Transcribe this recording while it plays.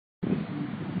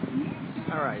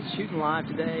Alright, shooting live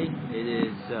today. It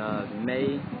is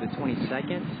May the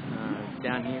 22nd,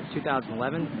 down here,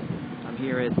 2011. I'm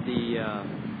here at the,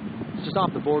 just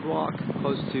off the boardwalk,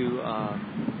 close to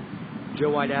Joe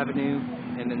White Avenue,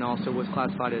 and then also what's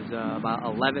classified as about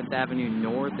 11th Avenue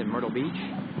North in Myrtle Beach.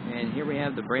 And here we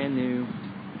have the brand new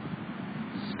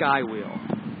Skywheel,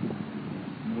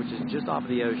 which is just off of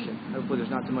the ocean. Hopefully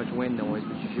there's not too much wind noise,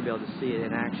 but you should be able to see it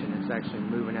in action. It's actually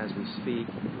moving as we speak.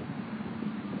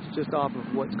 Just off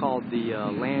of what's called the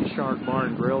Land Shark Bar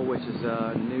and Grill, which is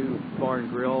a new bar and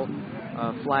grill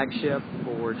flagship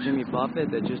for Jimmy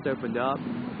Buffett that just opened up.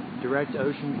 Direct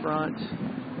ocean front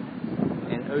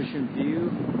and ocean view.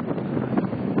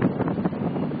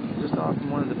 Just off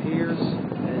from one of the piers. As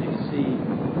you can see,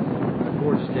 a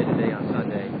gorgeous day today on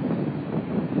Sunday.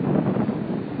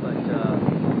 But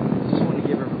just wanted to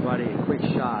give everybody a quick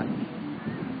shot.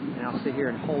 And I'll sit here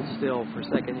and hold still for a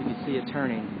second. You can see it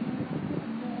turning.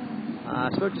 I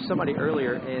spoke to somebody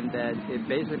earlier, and that it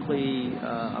basically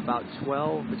about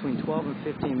between 12 and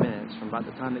 15 minutes from about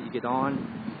the time that you get on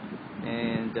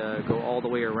and go all the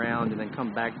way around and then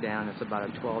come back down. It's about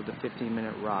a 12 to 15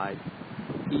 minute ride.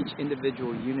 Each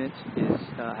individual unit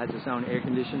has its own air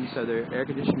conditioning, so they're air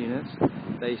conditioned units.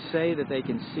 They say that they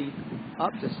can seat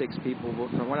up to 6 people, but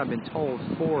from what I've been told,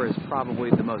 4 is probably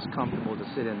the most comfortable to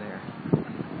sit in there.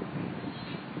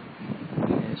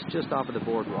 It's just off of the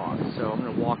boardwalk, so I'm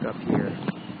going to walk up here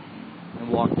and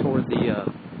walk toward the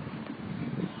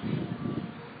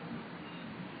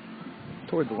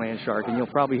Land Shark, and you'll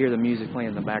probably hear the music playing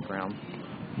in the background.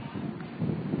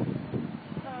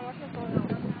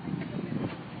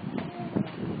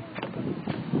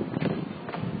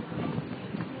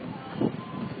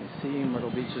 You see Myrtle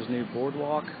Beach's new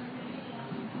boardwalk.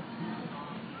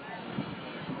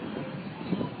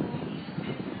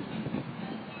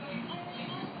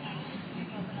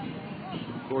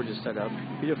 Gorgeous setup,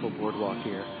 beautiful boardwalk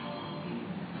here.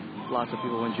 Lots of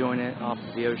people enjoying it off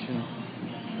of the ocean.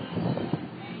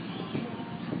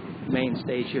 Main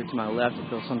stage here to my left,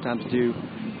 they'll sometimes do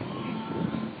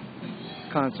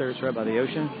concerts right by the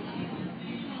ocean.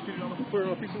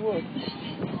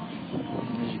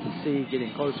 As you can see,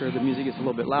 getting closer, the music gets a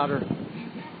little bit louder.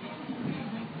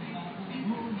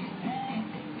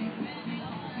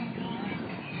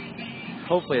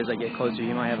 Hopefully as I get closer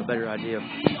you might have a better idea of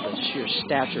the sheer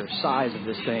stature, size of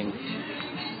this thing.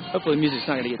 Hopefully the music's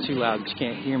not going to get too loud, but you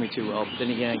can't hear me too well. But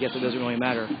then again, I guess it doesn't really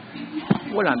matter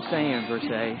what I'm saying per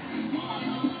se.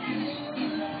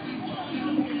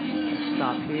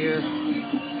 Stop here. As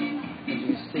you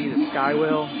can see, the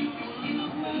Skywheel.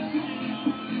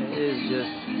 It is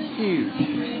just huge.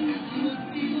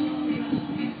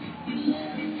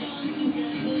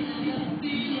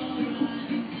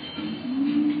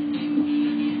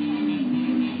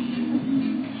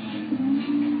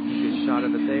 Shot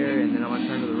of it there, and then I'm going to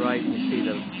turn to the right and you see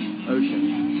the ocean.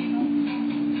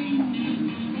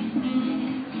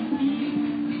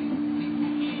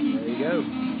 There you go.